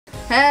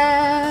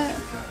Hello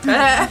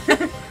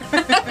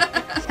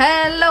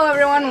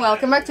everyone,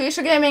 welcome back to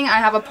Ircha Gaming. I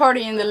have a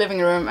party in the living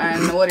room,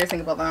 and what do you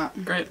think about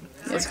that? Great.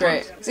 It's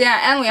great. So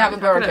yeah, and we have a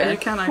bird here. You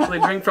can actually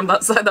drink from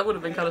that side. That would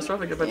have been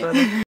catastrophic if I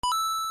tried.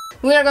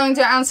 We are going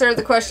to answer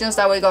the questions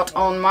that we got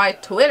on my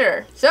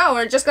Twitter. So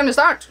we're just gonna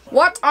start.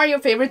 What are your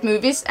favorite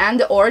movies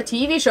and or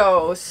TV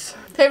shows?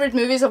 Favorite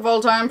movies of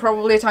all time,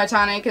 probably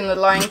Titanic and The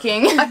Lion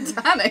King.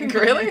 Titanic,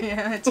 really?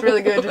 Yeah, it's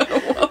really good.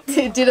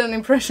 It did an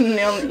impression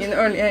in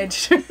early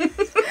age.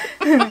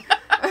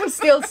 I'm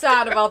still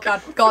sad about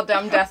that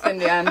goddamn death in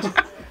the end.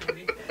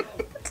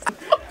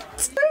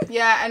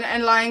 Yeah,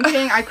 and Lion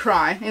King, I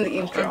cry in the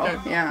intro. Okay,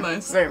 yeah,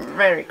 nice. Very,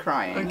 very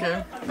crying.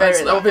 Okay.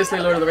 Very obviously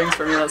Lord of the Rings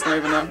for me, that's not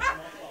even that.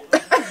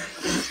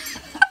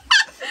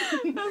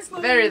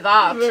 Very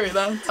that. Very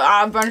that.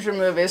 A bunch of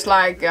movies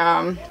like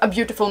A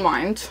Beautiful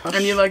Mind.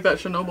 And you like that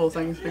Chernobyl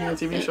thing, speaking of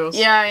TV shows?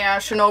 Yeah,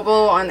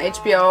 Chernobyl on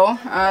HBO.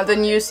 The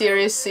new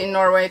series in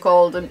Norway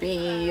called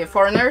Be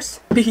Foreigners.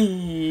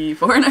 Be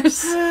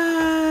Foreigners?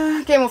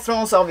 Game of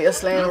Thrones,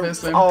 obviously.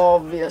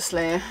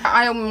 Obviously.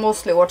 I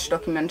mostly watch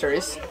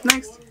documentaries.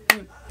 Next.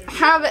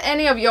 Have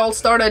any of y'all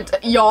started...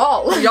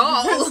 Y'all?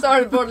 Y'all?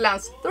 Started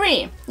Borderlands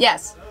 3?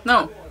 Yes.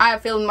 No. I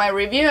filmed my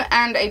review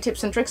and a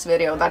tips and tricks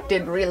video that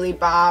did really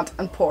bad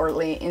and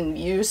poorly in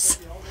views.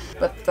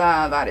 But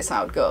that is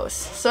how it goes.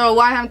 So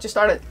why haven't you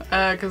started?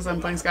 Because I'm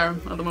playing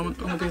Skyrim at the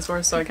moment on the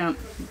PS4, so I can't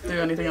do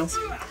anything else.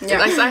 Yeah.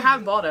 Like, I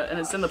have bought it and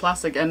it's in the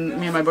plastic, and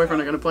me and my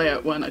boyfriend are going to play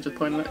it when I just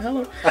pointed it.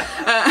 Hello.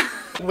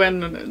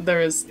 When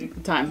there is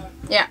time.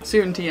 Yeah.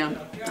 Soon TM.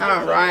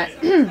 Alright.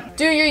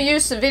 Do you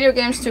use video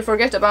games to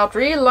forget about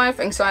real life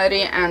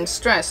anxiety and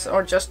stress,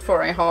 or just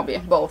for a hobby?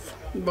 Both.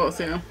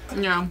 Both, yeah.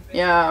 Yeah.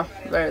 Yeah,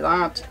 very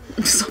that.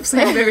 Stop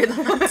saying very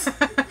that.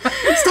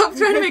 Stop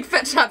trying to make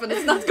fetch happen,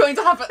 it's not going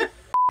to happen.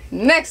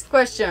 Next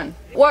question.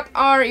 What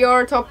are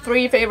your top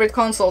 3 favorite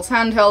consoles?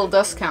 Handheld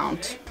does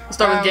count.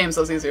 Start with games,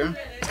 that's easier.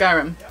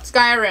 Skyrim.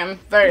 Skyrim,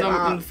 very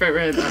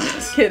favorite.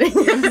 Kidding.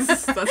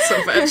 That's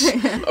so fetch.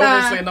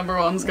 Obviously number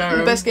 1, Skyrim.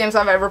 The best games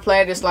I've ever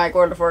played is like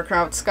World of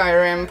Warcraft,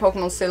 Skyrim,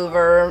 Pokemon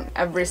Silver,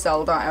 every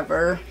Zelda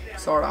ever.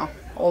 Sorta.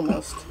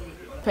 Almost.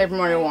 Paper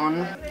Mario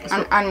 1.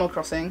 And Animal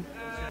Crossing.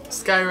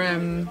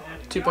 Skyrim,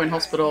 2 Point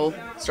Hospital,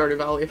 Stardew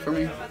Valley for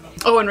me.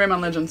 Oh, and Rayman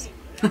Legends.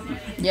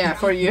 Yeah,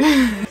 for you.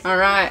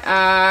 Alright,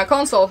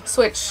 console,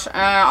 Switch.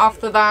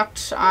 After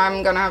that,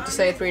 I'm gonna have to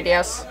say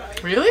 3DS.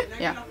 Really?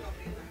 Yeah.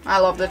 I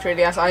love the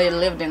 3DS, I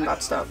lived in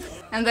that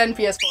stuff. And then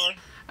PS4.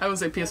 I would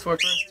say PS4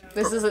 first.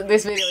 This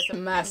video is a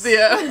mess.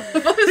 Yeah.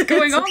 What is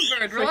going on,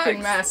 bird?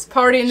 Freaking mess.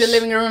 Party in the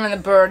living room and a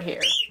bird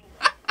here.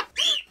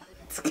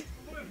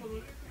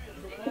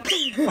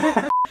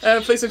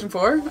 PlayStation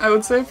 4, I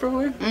would say,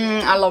 probably.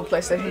 I love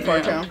PlayStation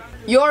 4 too.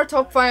 Your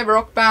top 5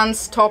 rock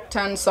bands, top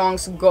 10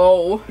 songs,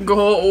 go.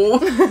 Go.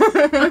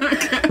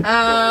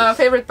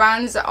 Favorite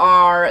bands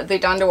are the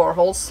Dandy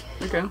Warhols,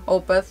 Okay.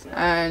 Opeth,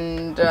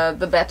 and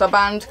the Beta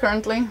Band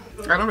currently.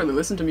 I don't really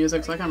listen to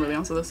music, so I can't really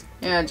answer this.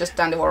 Yeah, just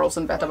Dandy Warhols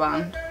and Beta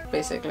Band,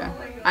 basically.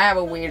 I have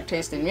a weird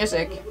taste in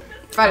music.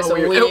 That is a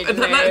weird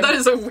name. That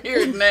is a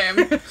weird name.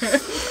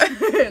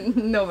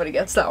 Nobody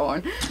gets that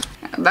one.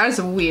 That is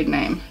a weird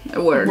name.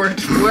 A word.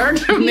 Word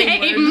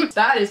Name.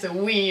 That is a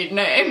weird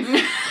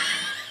name.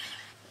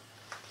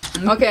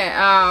 Okay,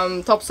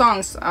 top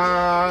songs.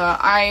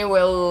 I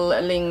will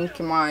link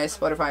my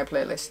Spotify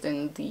playlist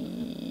in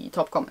the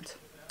top comment.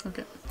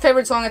 Okay.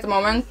 Favorite song at the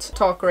moment?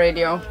 Talk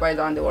Radio by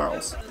Dandy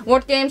Warhols.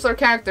 What games or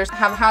characters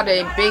have had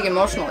a big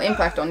emotional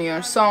impact on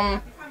you?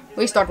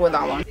 We start with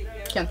that one.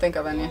 Can't think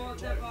of any.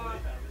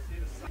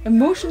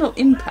 Emotional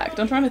impact?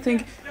 I'm trying to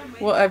think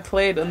what I've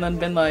played and then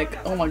been like,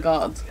 oh my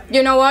god.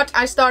 You know what?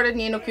 I started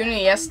Ni no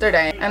Kuni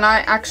yesterday and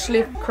I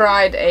actually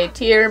cried a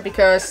tear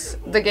because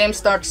the game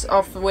starts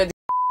off with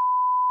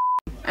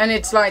and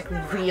it's like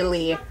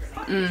really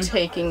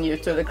taking you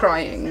to the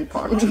crying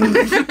part.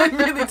 It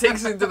really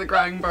takes you to the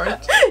crying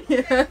part.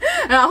 Yeah.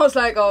 And I was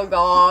like, oh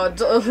god,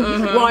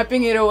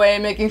 wiping it away,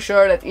 making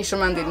sure that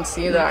Ishaman didn't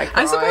see that I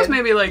cried. I suppose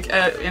maybe like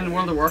in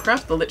World of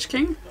Warcraft, the Lich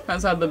King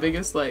has had the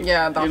biggest like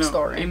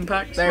story.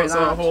 impact. There's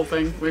a whole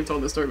thing. We've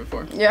told this story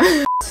before.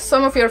 Yeah.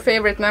 Some of your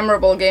favorite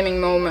memorable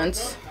gaming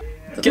moments.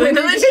 Killing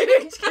the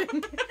Lich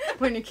King.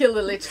 When you kill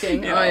the Lich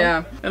King. Yeah. Oh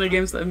yeah. And the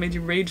games that have made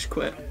you rage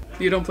quit.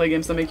 You don't play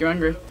games that make you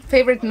angry.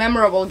 Favorite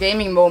memorable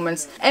gaming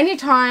moments.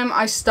 Anytime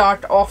I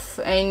start off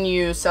a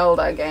new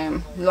Zelda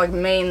game, like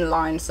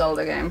mainline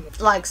Zelda game,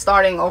 like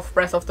starting off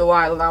Breath of the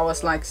Wild, that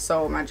was like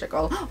so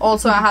magical.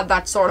 Also I had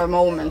that sort of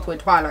moment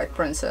with Twilight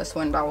Princess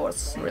when that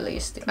was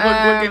released.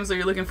 What games are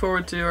you looking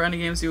forward to, or any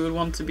games you would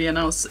want to be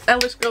announced?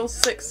 Elder Scrolls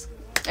 6.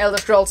 Elder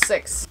Scrolls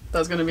 6.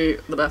 That's gonna be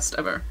the best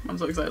ever. I'm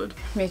so excited.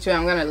 Me too,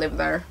 I'm gonna live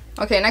there.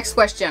 Okay, next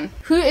question.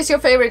 Who is your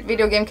favorite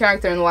video game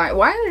character and why?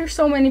 Why are there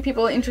so many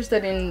people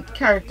interested in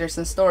characters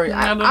and story?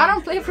 I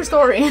don't play for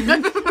story. I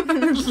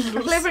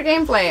play for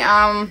gameplay.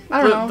 I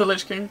don't know. The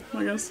Lich King,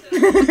 I guess.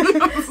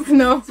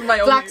 No,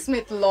 my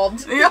Blacksmith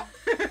Lord. Yeah.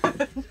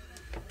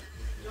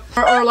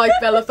 or like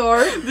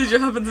Bellathor. Did you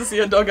happen to see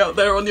a dog out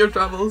there on your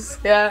travels?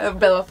 Yeah,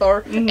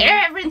 Bellathor.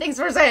 Everything's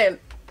for sale.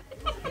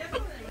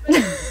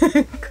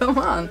 Come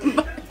on.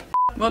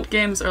 What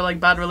games are like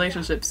bad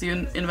relationships?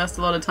 You invest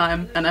a lot of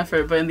time and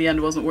effort, but in the end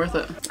it wasn't worth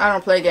it. I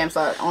don't play games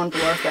that aren't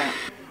worth it.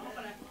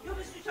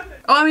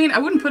 Oh, I mean, I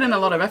wouldn't put in a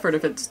lot of effort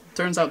if it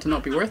turns out to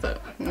not be worth it,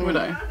 would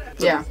I?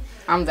 So, yeah,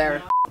 I'm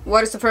there.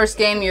 What is the first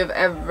game you've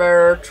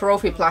ever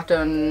trophy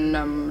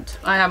platinumed?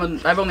 I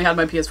haven't. I've only had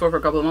my PS4 for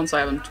a couple of months, so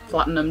I haven't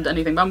platinumed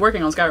anything, but I'm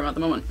working on Skyrim at the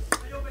moment.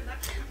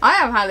 I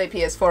have had a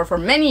PS4 for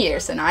many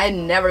years and I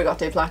never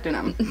got a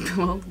platinum.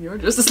 Well, you're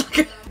just as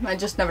lucky. I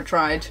just never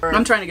tried.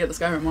 I'm trying to get the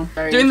Skyrim one.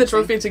 Doing the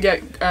trophy to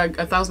get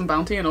 1,000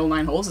 bounty in all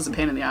 9 holes is a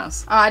pain in the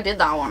ass. Oh, I did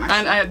that one actually.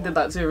 And I did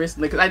that too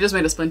recently, because I just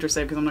made a Splinter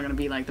save because I'm not going to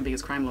be like the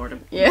biggest crime lord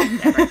ever.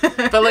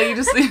 But like you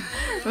just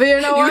but you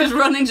know what? You just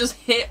run and just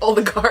hit all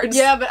the cards.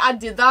 Yeah, but I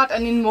did that,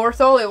 and in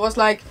Morthal it was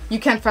like you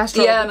can't fast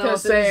travel. Yeah, no,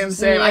 same.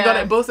 Yeah. I got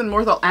it both in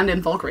Morthal and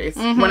in Falkreath.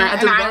 When I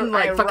had to run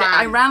like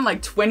I ran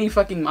like 20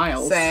 fucking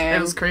miles. Same.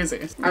 It was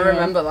crazy. I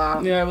remember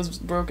that. Yeah, I was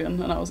broken,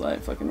 and I was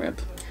like, fucking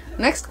rip.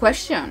 Next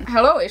question.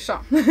 Hello,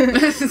 Ircha.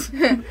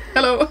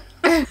 Hello.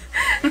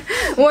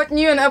 What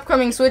new and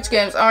upcoming Switch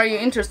games are you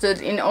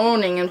interested in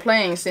owning and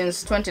playing,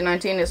 since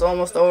 2019 is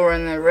almost over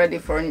and they're ready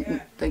for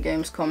the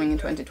games coming in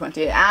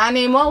 2020?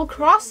 Animal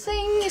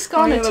Crossing is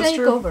gonna take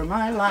over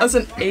my life. That's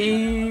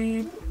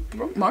an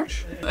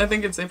March? I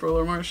think it's April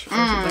or March.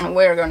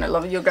 We're gonna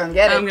love it. You're gonna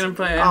get it. I'm gonna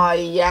play it. Ah,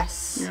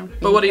 yes. Yeah.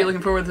 But what are you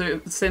looking forward to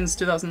since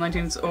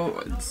 2019? It's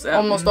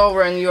almost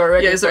over and you're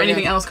ready. Yeah, is there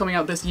anything else coming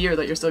out this year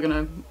that you're still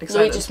gonna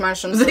excited? Luigi's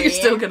Mansion 3. That you're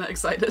still gonna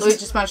excited?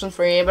 Luigi's Mansion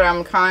 3, but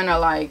I'm kinda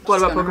like... What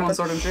about Pokemon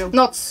Sword and Shield?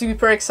 Not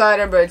super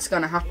excited, but it's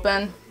gonna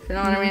happen. If you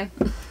know what I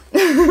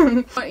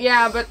mean? But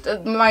yeah,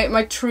 but my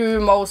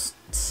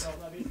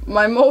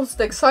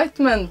most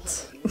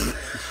excitement...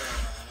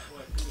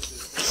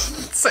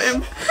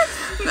 Same.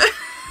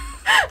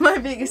 My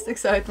biggest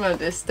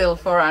excitement is still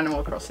for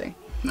Animal Crossing.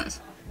 Nice.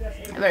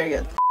 Very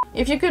good.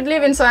 If you could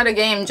live inside a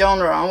game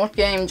genre, what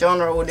game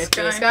genre would it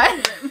be?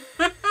 Sky?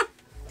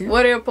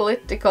 What are your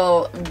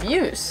political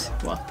views?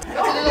 What?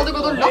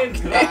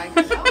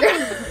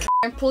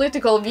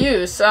 Political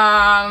views.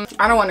 I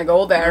don't want to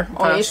go there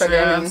on Ircha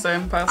Gaming.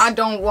 Same, pass. I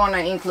don't want to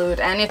include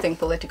anything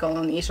political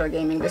on Ircha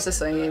Gaming. This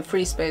is a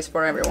free space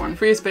for everyone.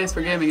 Free space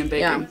for gaming and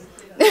baking.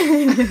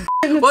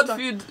 Yeah. What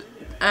food,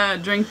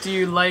 drink do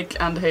you like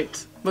and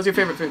hate? What's your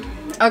favorite food?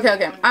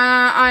 Okay.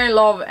 I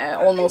love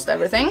almost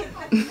everything.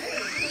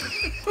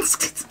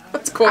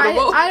 That's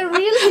quotable. I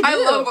really do. I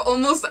love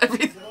almost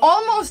everything.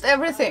 Almost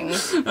everything.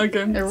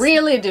 Okay. I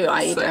really do.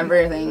 I eat Same.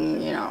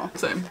 everything, you know.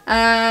 Same.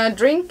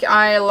 Drink,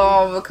 I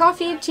love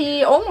coffee,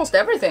 tea, almost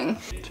everything.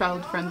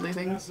 Child-friendly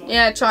things.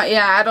 Yeah,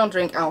 I don't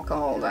drink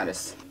alcohol. That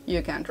is,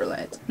 you can't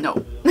relate.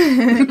 No.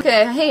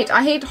 Okay,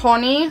 I hate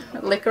honey,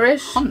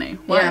 licorice. Honey?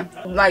 Why? Yeah,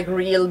 like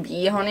real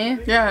bee honey.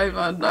 Yeah,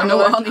 I know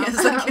what honey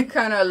is. I'm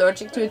kind of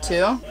allergic to it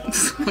too. Oh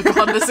my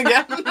god, this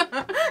again.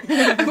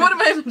 What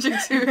am I allergic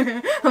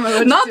to? I'm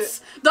allergic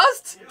Nuts!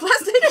 Dust!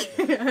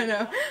 Plastic! Yeah, I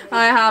know.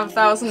 I have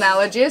 1,000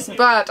 allergies,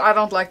 but I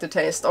don't like the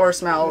taste or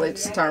smell.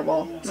 It's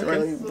terrible. It's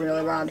really,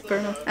 really bad. Fair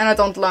enough. And I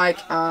don't like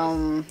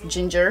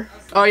ginger.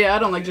 Oh yeah, I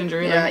don't like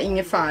ginger either. Yeah,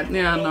 ingefär.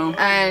 Yeah, no.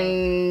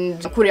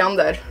 And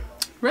coriander.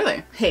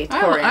 Really? Hate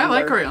coriander. I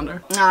like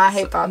coriander. I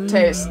hate that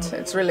taste.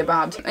 It's really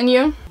bad. And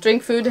you?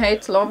 Drink, food,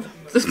 hate, love?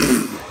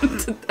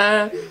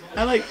 I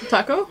like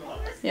taco.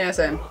 Yeah,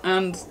 same.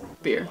 And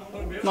beer.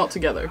 Not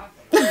together.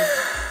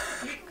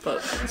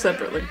 But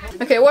separately.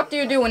 Okay, what do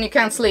you do when you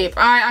can't sleep?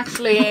 I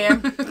actually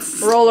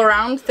roll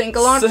around, think a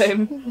lot.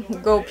 Same.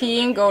 Go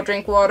peeing, go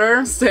drink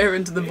water. Stare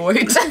into the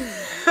void.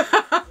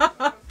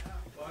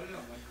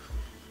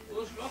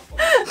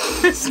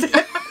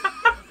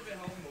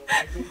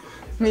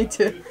 Me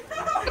too.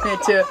 Me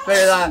too.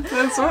 Very that.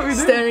 That's what we do.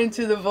 Stare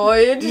into the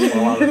void.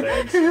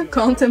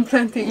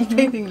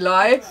 Contemplating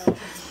life.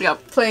 Yeah.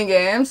 Playing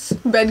games.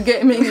 Bed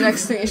gaming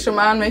next to Ircha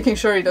Man, making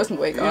sure he doesn't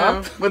wake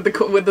up. With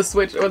the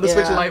switch or the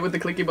switch light with the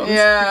clicky buttons.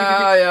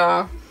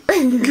 Yeah.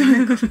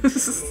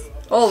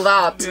 All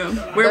that. Yeah.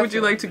 Where would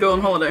you like to go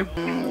on holiday?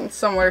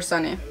 Somewhere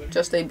sunny.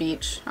 Just a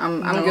beach.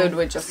 I'm good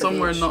with just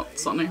somewhere a beach. not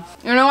sunny.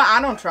 You know what?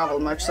 I don't travel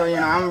much, so you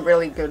know I'm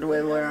really good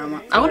with where I'm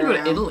at. I want to go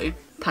to Italy,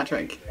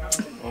 Patrick.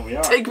 Oh, we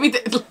are. Take me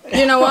to Italy.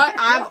 You know what?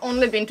 I've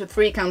only been to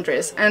 3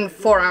 countries and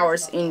 4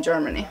 hours in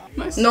Germany.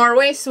 Nice.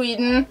 Norway,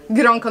 Sweden,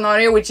 Gran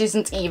Canaria, which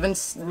isn't even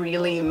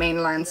really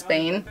mainland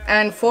Spain,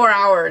 and 4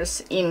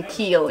 hours in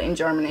Kiel in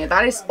Germany.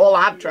 That is all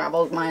I've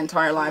traveled my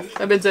entire life.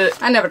 I've been to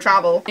I never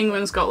travel.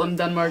 England, Scotland,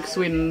 Denmark,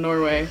 Sweden,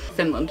 Norway,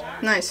 Finland.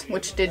 Nice.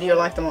 Which did you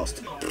like the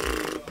most?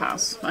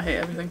 Pass. I hate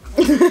everything.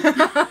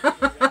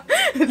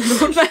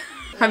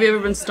 Have you ever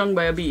been stung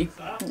by a bee?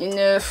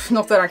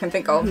 Not that I can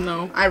think of.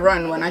 No. I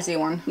run when I see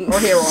one or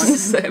hear one.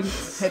 Same.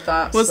 Hit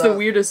that. What's the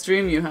weirdest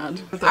dream you had?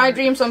 I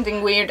dream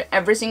something weird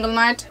every single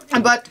night,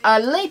 but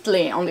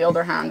lately, on the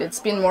other hand,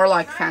 it's been more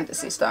like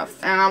fantasy stuff,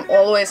 and I'm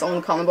always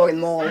on Collenbogen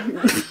Mall.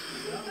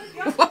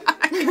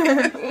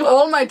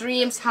 All my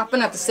dreams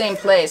happen at the same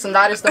place, and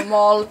that is the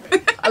mall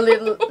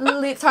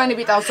tiny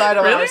bit outside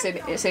of Really?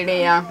 our city,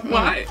 yeah.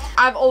 Why?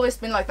 I've always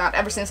been like that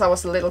ever since I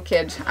was a little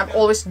kid. I've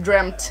always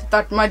dreamt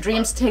that my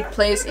dreams take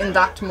place in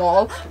that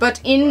mall,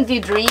 but in the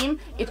dream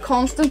it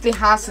constantly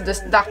has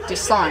that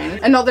design.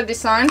 Another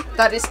design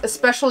that is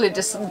especially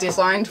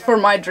designed for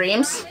my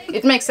dreams.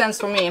 It makes sense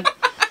for me.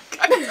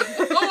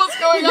 What's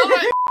going on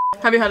right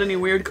now? Have you had any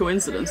weird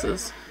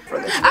coincidences?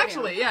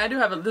 Actually, yeah, I do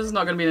have. This is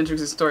not going to be an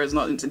interesting story. It's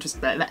not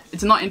interesting.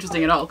 It's not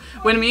interesting at all.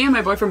 When me and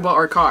my boyfriend bought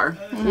our car,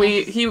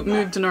 he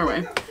moved to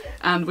Norway,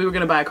 and we were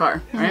going to buy a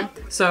car, right?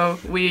 So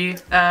we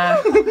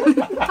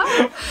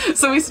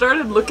so we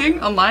started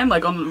looking online,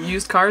 like on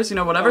used cars, you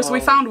know, whatever. So we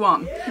found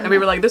one, and we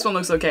were like, this one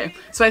looks okay.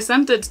 So I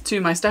sent it to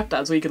my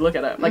stepdad so he could look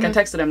at it. Like I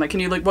texted him, like, can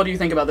you what do you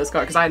think about this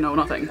car? Because I know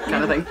nothing,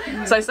 kind of thing.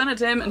 So I sent it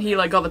to him, and he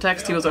like got the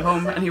text. He was at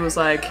home, and he was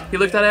like, he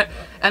looked at it,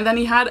 and then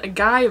he had a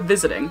guy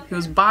visiting who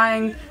was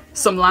buying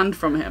some land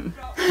from him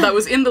that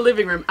was in the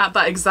living room at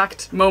that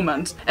exact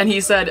moment, and he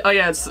said, oh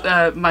yeah, it's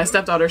my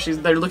stepdaughter,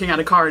 they're looking at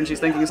a car and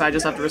she's thinking, so I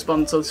just have to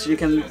respond so she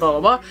can blah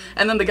blah blah.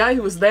 And then the guy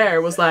who was there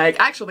was like,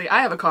 actually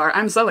I have a car,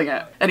 I'm selling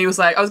it. And he was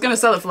like, I was gonna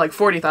sell it for like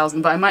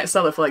 40,000, but I might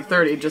sell it for like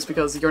 30 just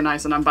because you're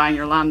nice and I'm buying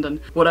your land and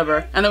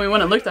whatever. And then we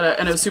went and looked at it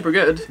and it was super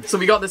good, so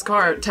we got this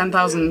car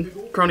 10,000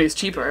 cronies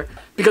cheaper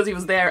because he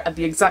was there at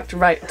the exact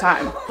right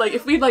time. Like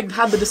if we'd like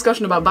had the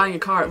discussion about buying a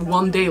car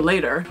one day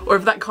later, or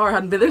if that car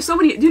hadn't been, there's so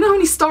many, do you know how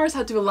many stars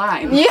had to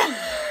align? Yeah.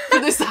 For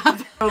this to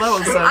happen? Oh, that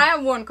was I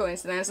have one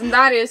coincidence, and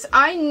that is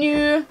I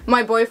knew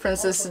my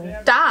boyfriend's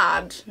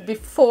dad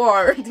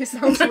before. This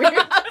sounds weird.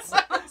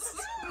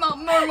 Not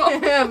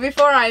normal. Yeah,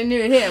 before I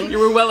knew him. You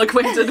were well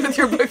acquainted with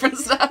your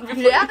boyfriend's dad before.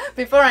 Yeah,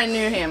 before I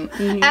knew him.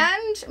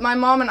 And my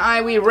mom and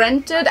I, we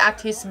rented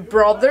at his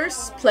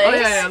brother's place. Oh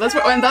yeah, that's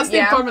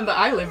the apartment that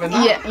I live in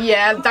now.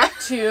 Yeah, that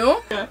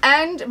too. Yeah.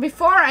 And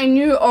before I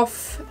knew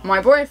of my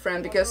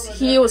boyfriend, because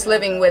he was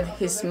living with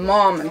his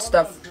mom and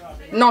stuff,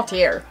 not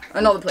here,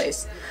 another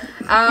place.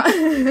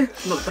 Another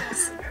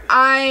place.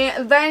 I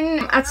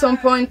then at some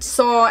point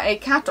saw a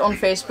cat on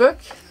Facebook.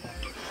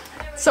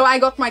 So I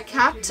got my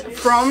cat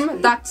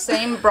from that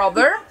same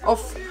brother of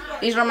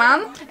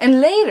Ircha,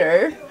 and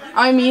later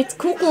I meet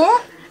Coco,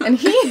 and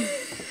he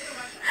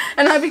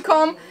and I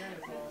become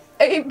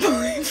a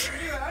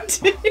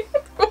boyfriend.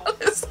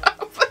 What is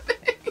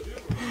happening?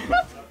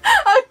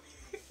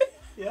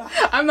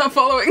 I'm not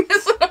following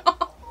this at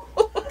all.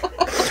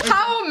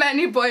 How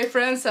many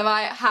boyfriends have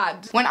I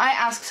had? When I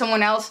ask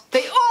someone else,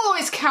 they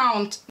always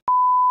count.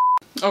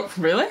 Oh,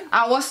 really?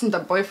 I wasn't a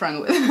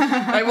boyfriend with.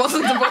 I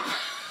wasn't a boyfriend.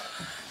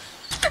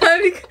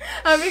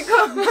 I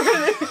become.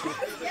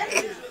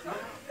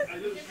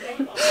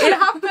 It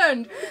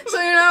happened. So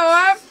you know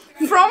what?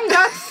 From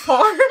that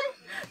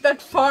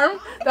farm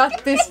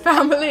that this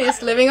family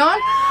is living on,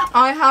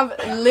 I have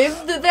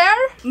lived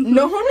there,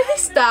 known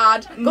his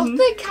dad, got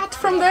a cat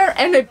from there,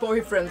 and a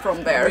boyfriend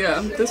from there.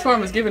 Yeah, this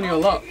farm has given you a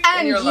lot.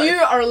 And in your you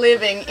life. are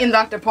living in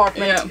that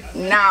apartment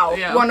now.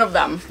 Yeah. One of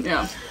them.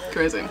 Yeah,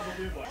 crazy.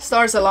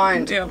 Stars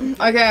aligned. Yeah.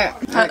 Okay.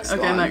 Next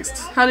okay, one. next.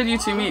 How did you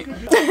two meet?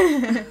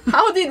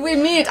 How did we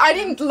meet? I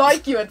didn't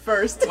like you at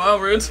first. Wow,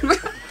 rude.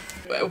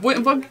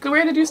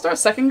 Where did you start?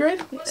 Second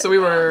grade? So we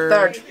were...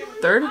 Third.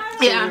 Third?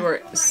 So Yeah. we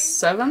were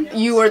 7?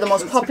 You were the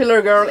most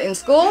popular girl in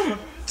school.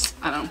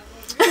 I know.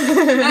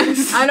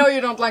 I know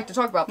you don't like to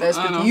talk about this,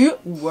 but you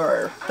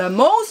were the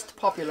most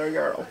popular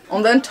girl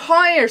on the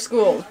entire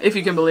school. If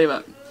you can believe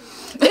it.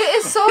 It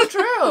is so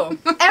true.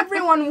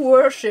 Everyone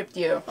worshipped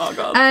you. Oh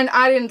god. And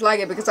I didn't like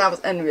it because I was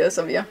envious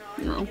of you.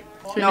 No.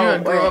 Who No knew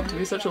I'd grow way. up to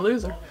be such a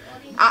loser?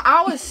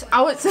 I was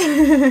and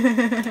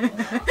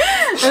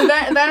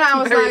then I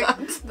was Very like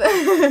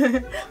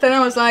then I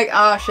was like,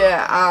 oh shit,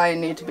 I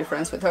need to be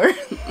friends with her.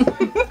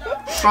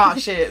 Oh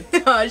shit.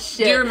 Oh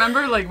shit. Do you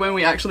remember like when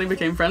we actually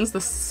became friends?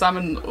 The Sam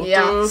and Otto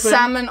Yeah, thing?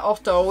 Sam and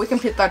Otto. We can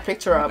put that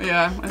picture up.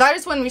 Yeah. That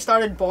is when we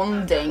started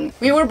bonding.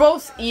 We were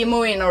both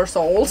emo in our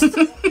souls.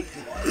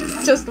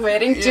 Just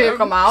waiting to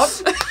come out.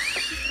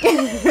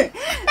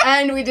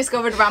 And we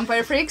discovered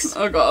Vampire Freaks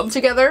Oh god.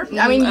 together.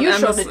 I mean, And you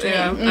showed it to me.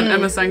 Yeah,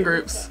 and MSN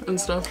groups and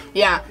stuff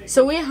Yeah,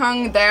 so we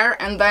hung there,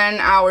 and then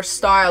our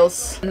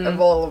styles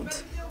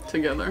evolved.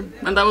 together.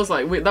 And that was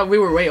like, we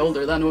were way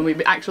older then when we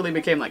actually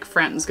became like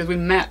friends, because we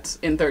met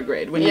in 3rd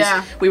grade. When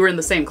we were in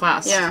the same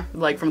class. Yeah.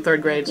 Like from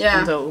 3rd grade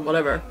until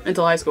whatever,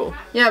 until high school.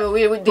 Yeah, but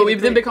we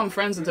didn't become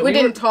friends until we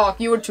didn't talk.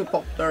 You were too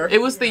popular.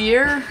 It was the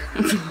year...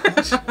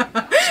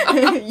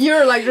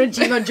 You're like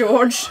Regina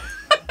George.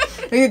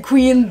 Like a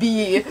queen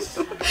bee.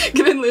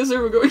 Kid and Liz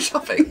were going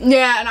shopping.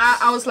 Yeah, and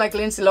I was like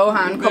Lindsay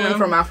Lohan coming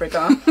from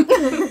Africa.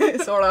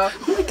 Sort of.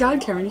 Oh my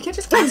god, Karen, you can't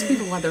just ask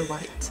people why they're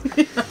white.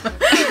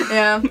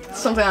 Yeah,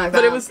 something like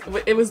that.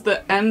 But it was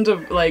the end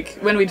of, like,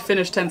 when we'd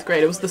finished 10th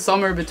grade. It was the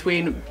summer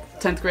between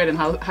 10th grade and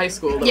high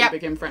school that we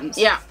became friends.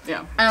 Yeah.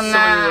 Yeah. And, so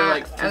when we were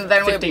like and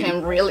then 15. we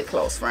became really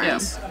close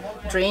friends.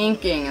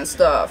 Drinking and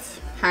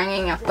stuff.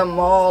 Hanging at the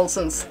malls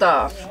and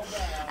stuff.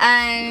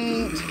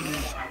 And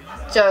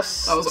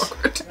just... That was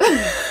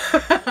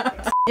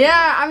awkward.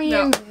 Yeah, I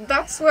mean,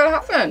 that's what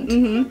happened.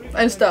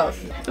 And stuff.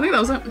 I think that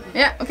was it.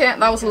 Yeah, okay,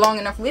 that was a long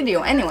enough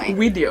video anyway.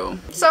 Video.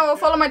 So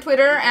follow my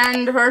Twitter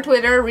and her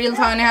Twitter, Real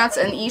Tiny Hats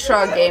and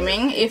Ircha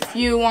Gaming, if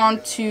you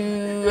want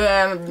to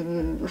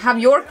have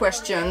your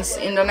questions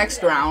in the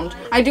next round.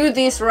 I do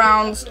these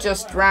rounds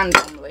just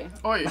randomly.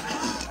 Oi.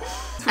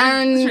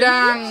 And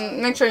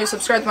make sure you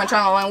subscribe to my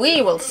channel and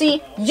we will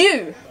see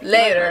you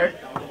later.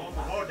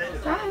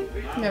 Bye.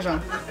 Gjør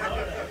sånn.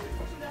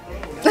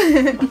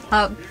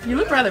 You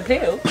look rather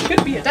pale.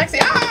 Could be a taxi.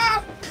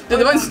 Ah! Det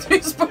var en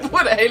snus på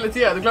bordet hele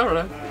tiden, du klarer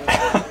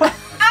det.